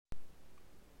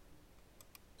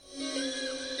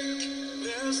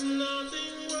There's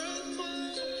nothing worth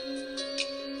more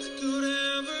that could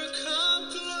ever come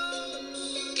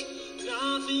close.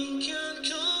 Nothing can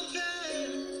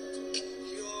compare.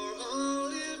 You're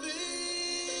only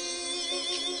being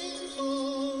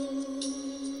home.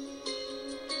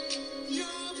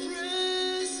 Your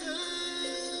presence,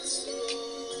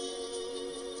 Lord.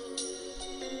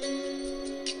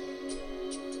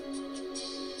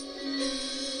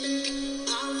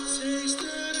 I've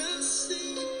tasted and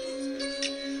seen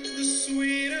the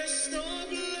sweetest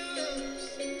of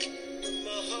loves.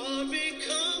 My heart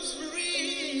becomes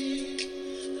free,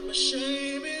 and my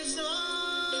shame is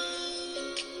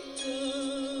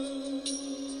undone.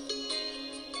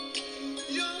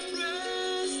 Your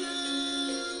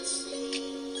presence,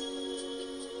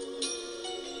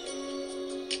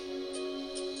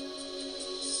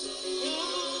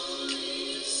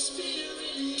 Holy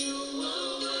Spirit, you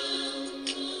are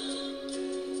welcome.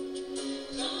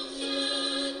 Come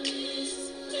flood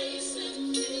this place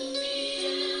and fill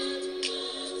the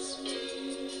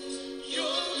atmosphere.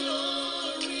 Your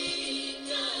glory,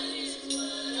 God, is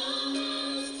what I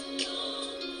want to know.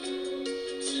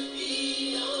 To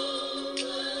be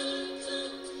overcome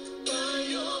by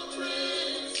your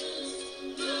presence,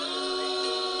 Lord.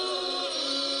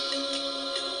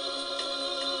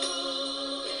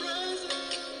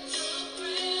 Your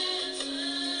presence,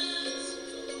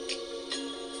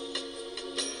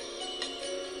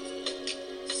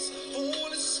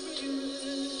 Holy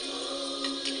Spirit.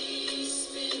 Holy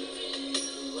Spirit,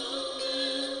 you are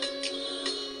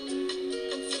welcome.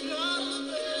 Flood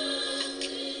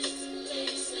this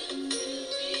place and fill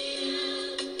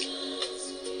the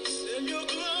atmosphere. Send your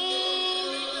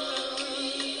glory,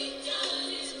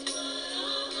 God, is what I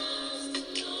want to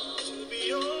know. To be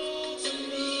overcome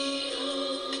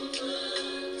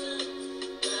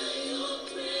by your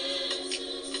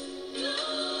presence, Lord.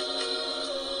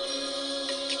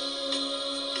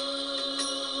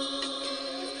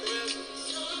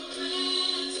 Your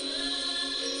presence.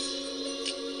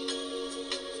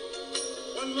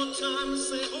 One more time and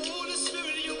say, Holy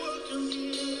Spirit, you're welcome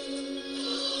here.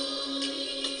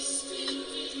 Holy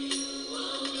Spirit, you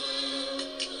are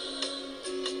welcome.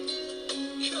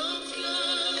 Come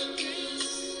flood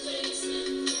this place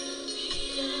and fill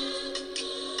the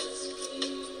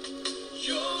atmosphere.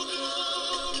 Your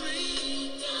glory,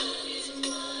 God, is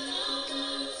what I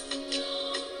want to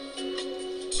know.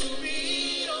 To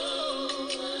be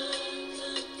overcome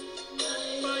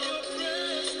by your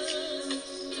presence,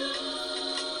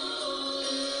 Lord.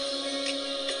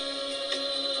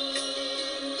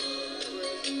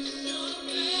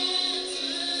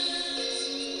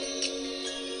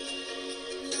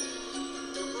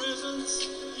 Your presence,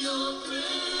 your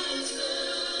presence,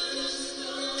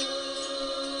 Lord.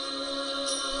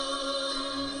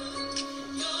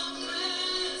 Your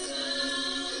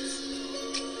presence.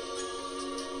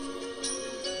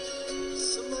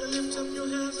 Somebody lift up your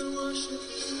hands and worship.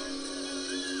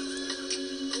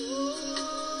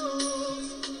 Oh,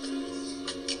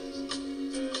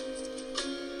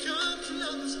 come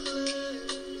flood this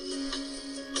place.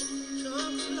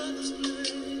 Come flood this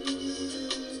place.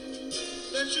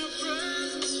 Let your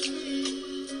presence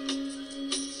fill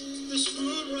this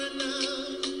room right now.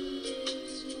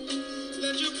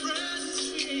 Let your presence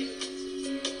fill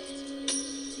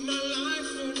my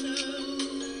life right now.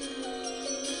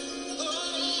 Oh,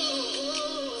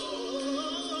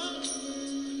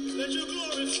 let your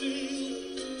glory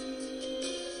fill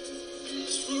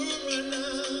this room right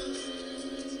now.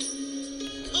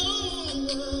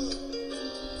 Oh,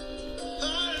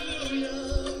 hallelujah,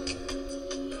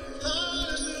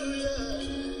 hallelujah,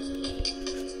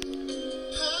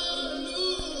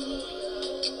 hallelujah.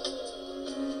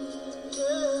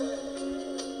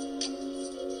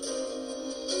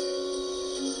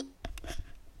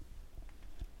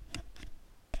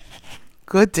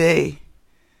 Good day.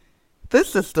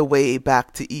 This is the Way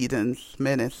Back to Eden's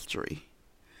ministry,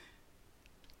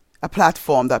 a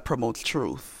platform that promotes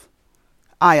truth.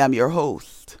 I am your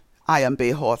host. I am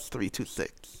Bayhorse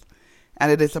 326, and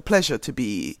it is a pleasure to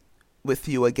be with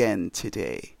you again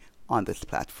today on this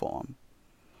platform.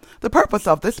 The purpose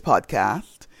of this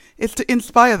podcast is to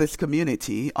inspire this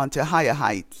community onto higher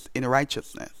heights in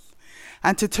righteousness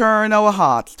and to turn our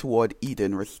hearts toward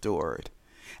Eden restored.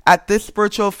 At this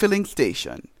spiritual filling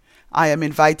station, I am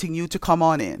inviting you to come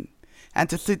on in and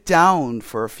to sit down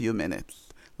for a few minutes,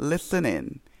 listen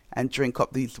in, and drink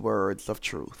up these words of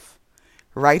truth.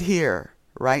 Right here,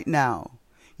 right now,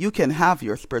 you can have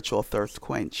your spiritual thirst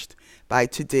quenched by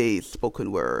today's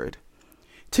spoken word.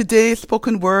 Today's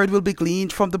spoken word will be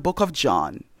gleaned from the book of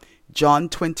John, John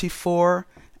 24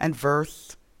 and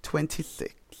verse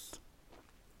 26.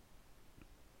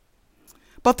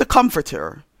 But the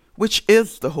Comforter, which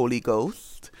is the Holy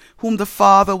Ghost, whom the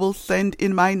Father will send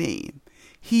in my name,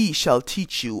 he shall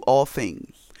teach you all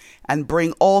things, and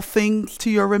bring all things to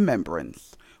your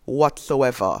remembrance,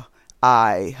 whatsoever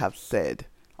I have said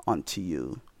unto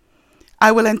you.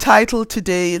 I will entitle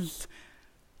today's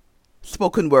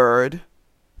spoken word,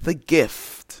 The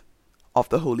Gift of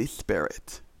the Holy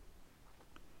Spirit.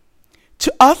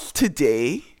 To us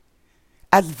today,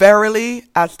 as verily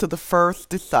as to the first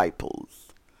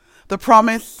disciples, the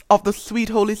promise of the sweet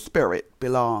Holy Spirit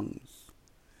belongs.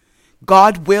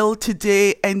 God will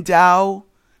today endow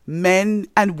men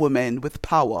and women with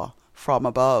power from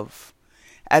above,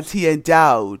 as he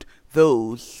endowed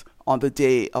those on the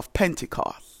day of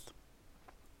Pentecost.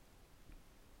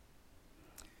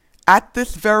 At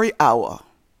this very hour,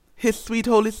 his sweet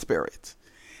Holy Spirit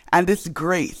and his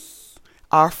grace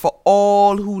are for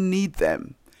all who need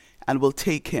them and will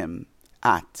take him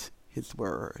at his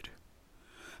word.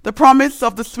 The promise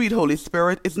of the sweet Holy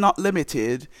Spirit is not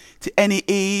limited to any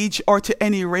age or to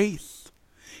any race.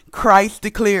 Christ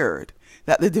declared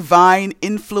that the divine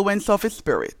influence of his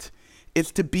Spirit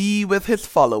is to be with his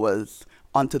followers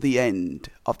unto the end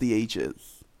of the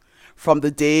ages. From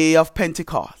the day of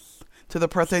Pentecost to the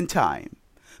present time,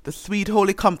 the sweet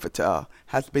Holy Comforter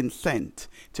has been sent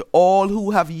to all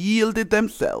who have yielded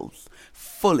themselves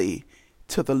fully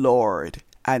to the Lord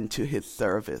and to his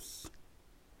service.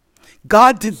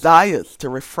 God desires to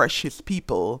refresh his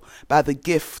people by the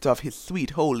gift of his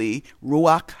sweet holy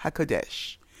Ruach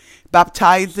HaKodesh,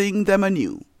 baptizing them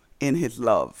anew in his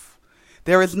love.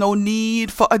 There is no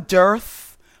need for a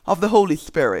dearth of the Holy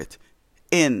Spirit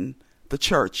in the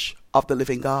church of the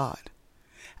living God.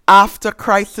 After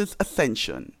Christ's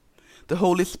ascension, the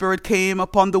Holy Spirit came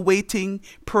upon the waiting,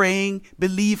 praying,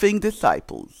 believing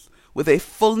disciples with a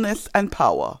fullness and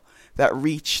power that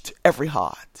reached every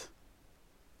heart.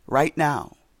 Right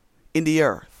now, in the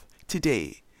earth,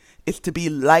 today, is to be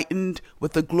lightened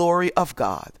with the glory of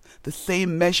God, the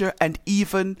same measure and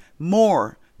even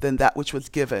more than that which was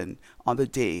given on the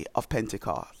day of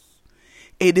Pentecost.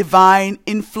 A divine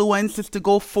influence is to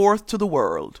go forth to the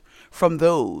world from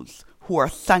those who are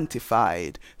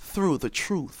sanctified through the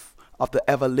truth of the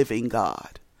ever-living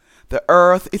God. The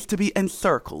earth is to be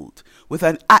encircled with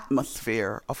an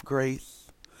atmosphere of grace.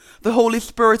 The Holy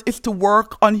Spirit is to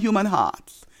work on human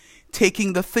hearts,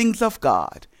 taking the things of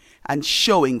God and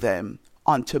showing them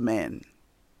unto men.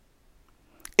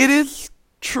 It is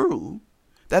true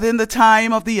that in the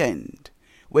time of the end,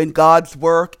 when God's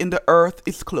work in the earth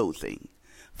is closing,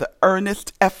 the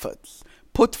earnest efforts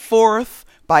put forth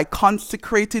by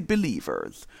consecrated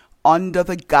believers under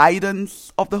the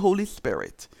guidance of the Holy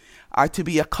Spirit are to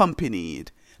be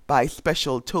accompanied by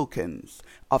special tokens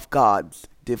of God's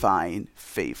divine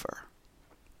favor.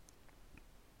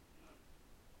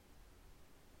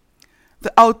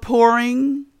 The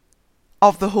outpouring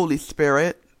of the Holy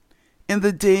Spirit in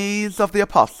the days of the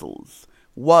apostles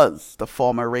was the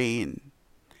former rain,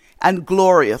 and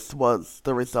glorious was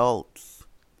the results.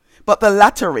 But the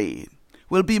latter rain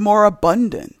will be more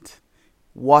abundant.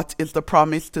 What is the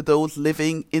promise to those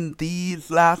living in these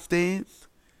last days?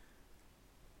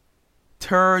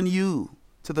 Turn you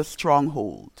to the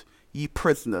stronghold, ye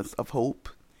prisoners of hope.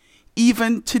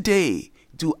 Even today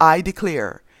do I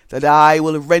declare that I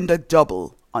will render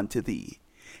double unto thee.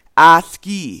 Ask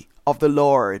ye of the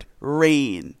Lord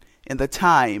rain in the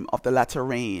time of the latter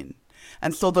rain.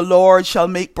 And so the Lord shall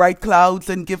make bright clouds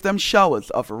and give them showers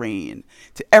of rain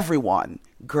to everyone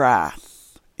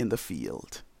grass in the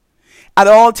field. At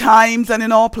all times and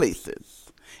in all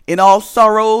places, in all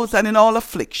sorrows and in all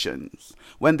afflictions,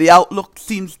 when the outlook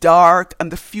seems dark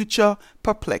and the future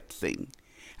perplexing,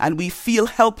 and we feel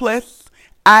helpless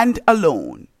and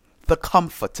alone, the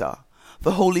Comforter,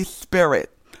 the Holy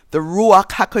Spirit, the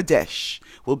Ruach HaKodesh,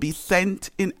 will be sent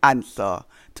in answer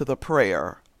to the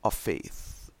prayer of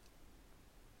faith.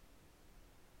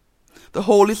 The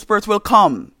Holy Spirit will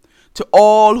come to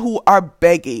all who are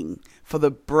begging for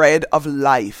the bread of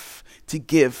life to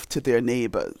give to their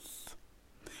neighbors.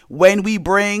 When we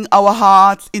bring our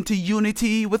hearts into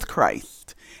unity with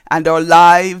Christ and our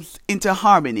lives into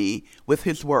harmony with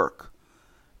his work,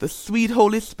 the sweet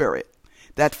Holy Spirit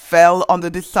that fell on the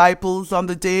disciples on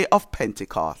the day of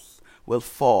Pentecost will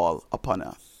fall upon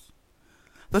us.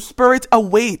 The Spirit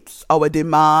awaits our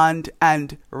demand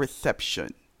and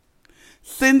reception.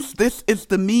 Since this is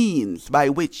the means by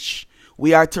which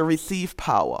we are to receive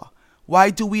power, why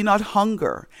do we not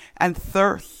hunger and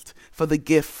thirst for the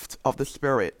gift of the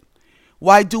Spirit?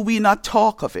 Why do we not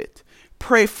talk of it,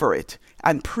 pray for it,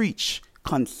 and preach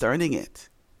concerning it?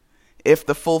 If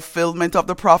the fulfillment of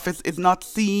the prophets is not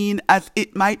seen as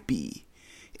it might be,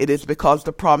 It is because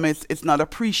the promise is not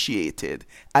appreciated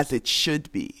as it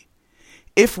should be.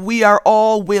 If we are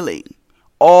all willing,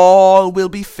 all will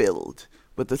be filled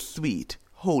with the sweet,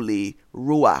 holy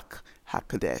Ruach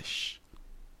HaKodesh.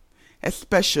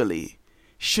 Especially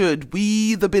should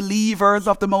we, the believers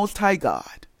of the Most High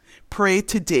God, pray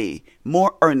today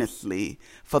more earnestly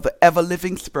for the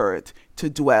ever-living Spirit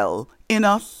to dwell in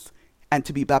us and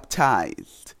to be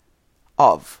baptized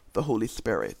of the Holy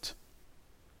Spirit.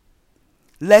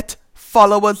 Let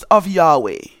followers of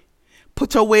Yahweh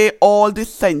put away all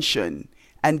dissension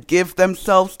and give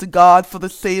themselves to God for the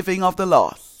saving of the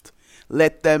lost.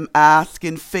 Let them ask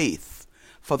in faith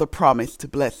for the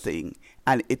promised blessing,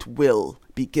 and it will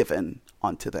be given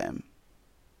unto them.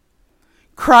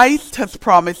 Christ has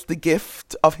promised the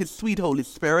gift of his sweet Holy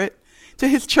Spirit to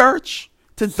his church,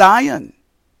 to Zion,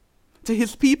 to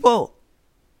his people.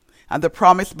 And the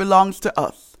promise belongs to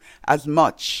us as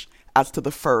much as to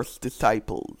the first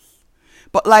disciples.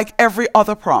 But like every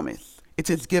other promise, it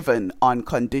is given on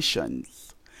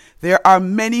conditions. There are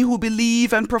many who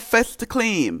believe and profess to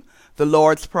claim the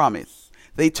Lord's promise.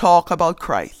 They talk about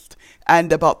Christ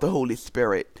and about the Holy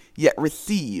Spirit, yet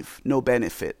receive no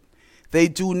benefit. They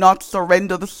do not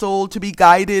surrender the soul to be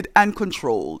guided and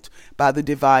controlled by the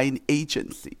divine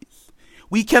agencies.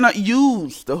 We cannot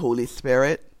use the Holy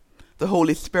Spirit. The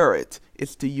Holy Spirit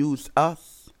is to use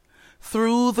us.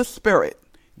 Through the Spirit,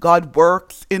 God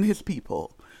works in his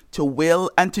people to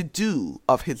will and to do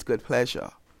of his good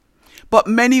pleasure. But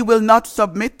many will not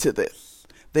submit to this.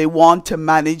 They want to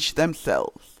manage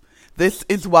themselves. This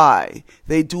is why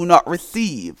they do not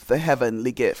receive the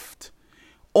heavenly gift.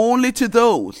 Only to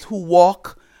those who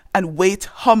walk and wait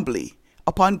humbly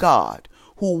upon God,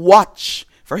 who watch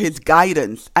for his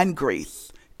guidance and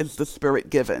grace, is the Spirit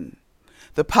given.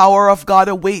 The power of God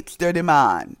awaits their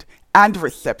demand and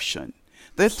reception.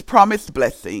 This promised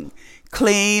blessing,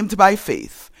 claimed by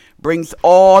faith, brings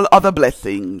all other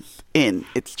blessings in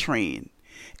its train.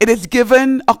 It is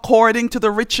given according to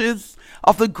the riches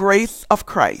of the grace of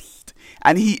Christ,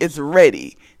 and he is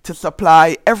ready to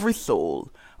supply every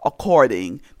soul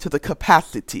according to the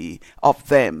capacity of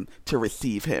them to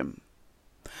receive him.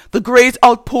 The great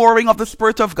outpouring of the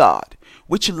Spirit of God,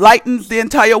 which lightens the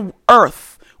entire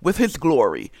earth with his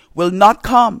glory, will not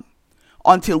come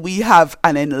until we have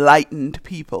an enlightened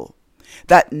people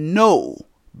that know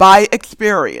by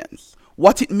experience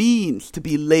what it means to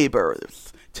be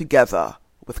laborers together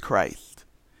with Christ.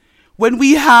 When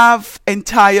we have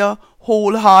entire,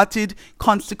 wholehearted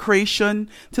consecration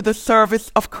to the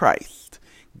service of Christ,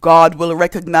 God will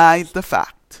recognize the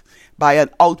fact by an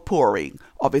outpouring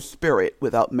of his Spirit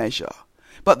without measure.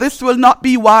 But this will not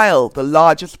be while the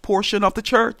largest portion of the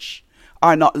church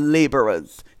are not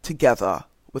laborers together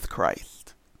with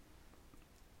Christ.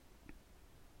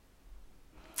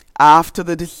 After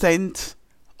the descent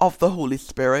of the Holy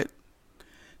Spirit,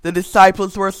 the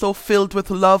disciples were so filled with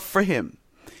love for him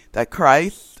that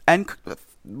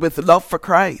with love for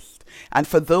Christ and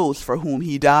for those for whom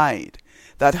he died,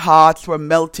 that hearts were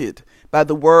melted by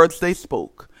the words they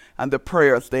spoke and the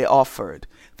prayers they offered.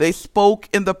 They spoke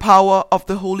in the power of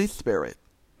the Holy Spirit,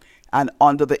 and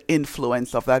under the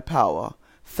influence of that power,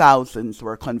 thousands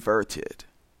were converted.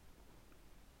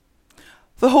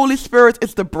 The Holy Spirit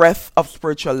is the breath of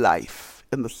spiritual life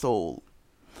in the soul.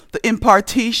 The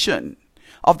impartation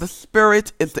of the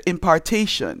Spirit is the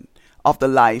impartation of the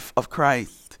life of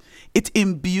Christ. It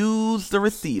imbues the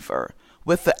receiver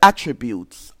with the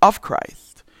attributes of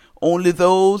Christ. Only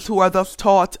those who are thus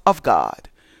taught of God,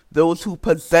 those who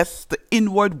possess the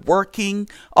inward working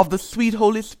of the sweet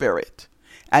Holy Spirit,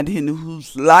 and in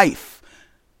whose life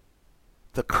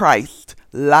the Christ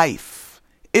life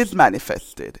is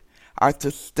manifested, are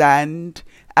to stand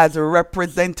as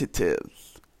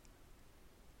representatives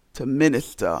to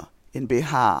minister in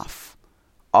behalf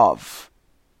of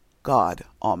God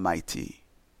Almighty.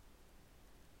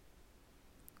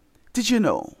 Did you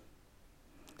know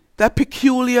that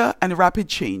peculiar and rapid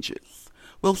changes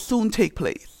will soon take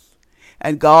place,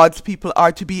 and God's people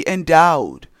are to be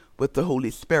endowed with the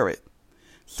Holy Spirit,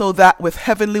 so that with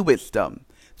heavenly wisdom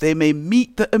they may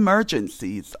meet the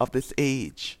emergencies of this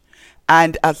age,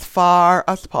 and as far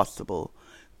as possible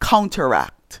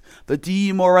counteract the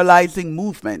demoralizing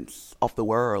movements of the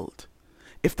world.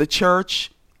 If the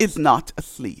church is not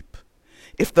asleep,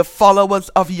 if the followers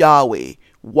of Yahweh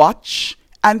watch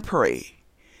and pray,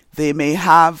 they may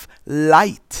have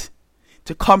light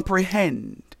to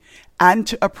comprehend and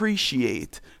to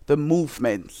appreciate the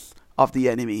movements of the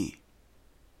enemy.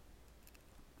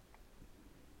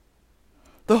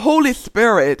 The Holy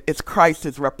Spirit is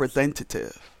Christ's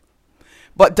representative,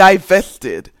 but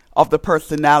divested of the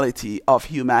personality of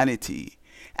humanity,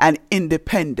 and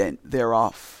independent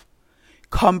thereof.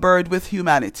 Cumbered with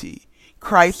humanity,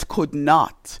 Christ could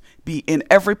not be in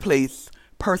every place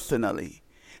personally.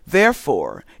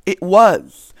 Therefore, it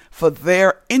was for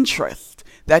their interest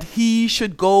that he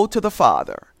should go to the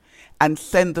Father and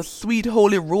send the sweet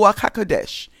holy Ruach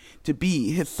HaKodesh to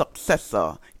be his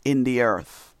successor in the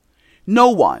earth. No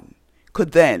one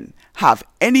could then have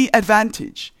any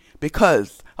advantage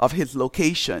because of his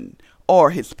location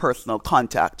or his personal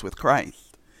contact with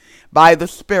Christ. By the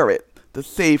Spirit, the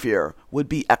Savior would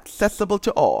be accessible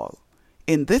to all.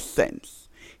 In this sense,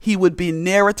 he would be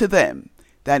nearer to them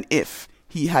than if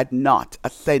he had not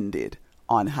ascended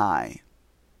on high.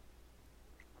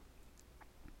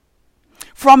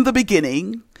 From the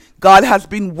beginning, God has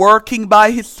been working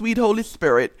by his sweet Holy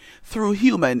Spirit through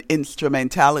human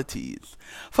instrumentalities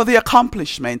for the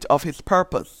accomplishment of his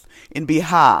purpose in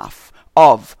behalf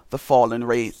of the fallen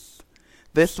race.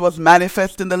 This was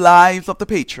manifest in the lives of the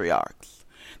patriarchs,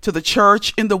 to the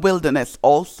church in the wilderness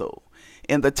also.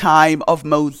 In the time of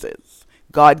Moses,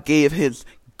 God gave his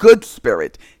good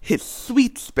spirit, his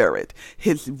sweet spirit,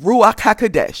 his Ruach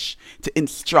HaKodesh to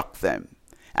instruct them.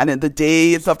 And in the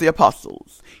days of the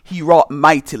apostles, he wrought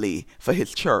mightily for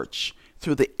his church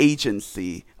through the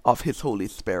agency of his Holy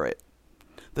Spirit.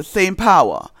 The same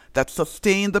power that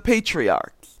sustained the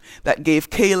patriarchs, that gave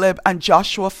Caleb and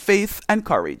Joshua faith and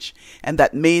courage, and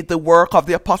that made the work of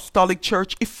the apostolic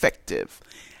church effective,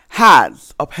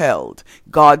 has upheld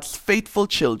God's faithful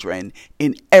children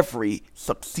in every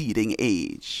succeeding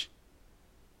age.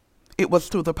 It was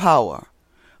through the power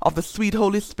of the sweet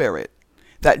Holy Spirit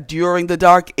that during the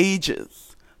Dark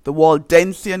Ages, the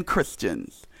Waldensian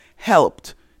Christians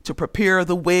helped to prepare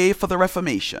the way for the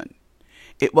Reformation.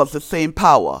 It was the same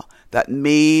power that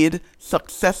made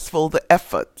successful the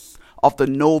efforts of the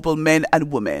noble men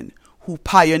and women who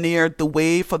pioneered the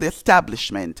way for the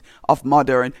establishment of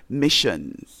modern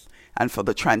missions and for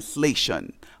the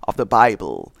translation of the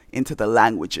Bible into the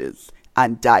languages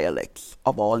and dialects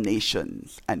of all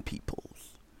nations and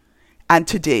peoples. And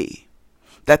today,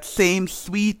 that same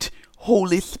sweet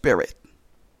Holy Spirit,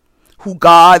 who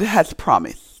God has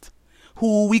promised,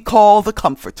 who we call the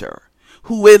Comforter,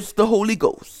 who is the Holy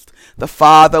Ghost, the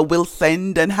Father will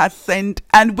send and has sent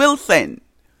and will send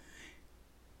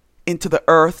into the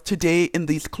earth today in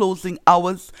these closing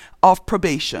hours of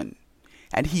probation.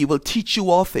 And he will teach you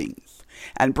all things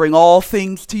and bring all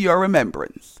things to your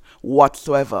remembrance,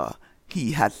 whatsoever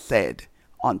he has said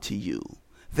unto you.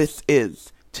 This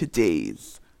is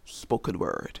today's spoken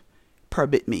word.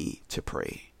 Permit me to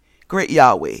pray. Great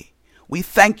Yahweh, we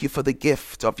thank you for the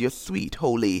gift of your sweet,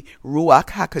 holy Ruach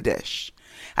HaKodesh.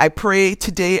 I pray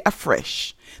today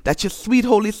afresh that your sweet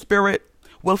Holy Spirit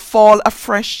will fall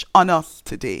afresh on us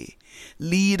today.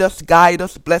 Lead us, guide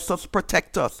us, bless us,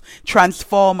 protect us,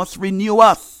 transform us, renew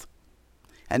us.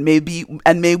 And may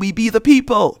we be the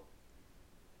people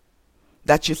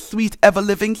that your sweet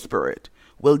ever-living Spirit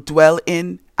will dwell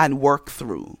in and work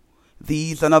through.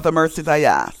 These and other mercies I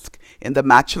ask in the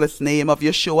matchless name of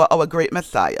Yeshua, our great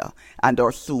Messiah, and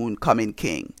our soon-coming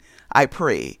King. I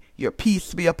pray your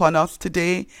peace be upon us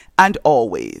today and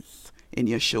always. In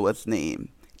Yeshua's name,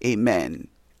 amen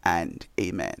and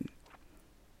amen.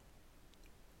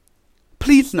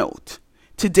 Please note,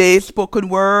 today's spoken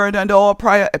word and all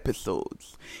prior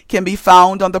episodes can be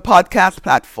found on the podcast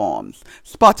platforms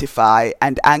Spotify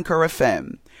and Anchor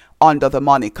FM under the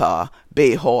moniker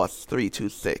Bayhorse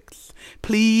 326.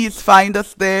 Please find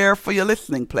us there for your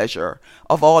listening pleasure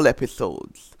of all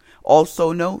episodes.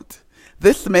 Also note,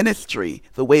 this ministry,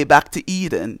 The Way Back to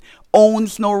Eden,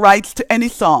 owns no rights to any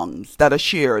songs that are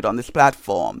shared on this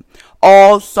platform.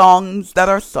 All songs that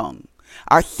are sung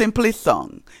are simply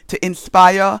sung to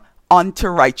inspire unto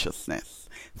righteousness.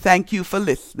 Thank you for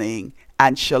listening,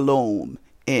 and shalom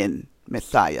in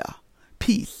Messiah.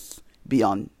 Peace be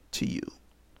unto you.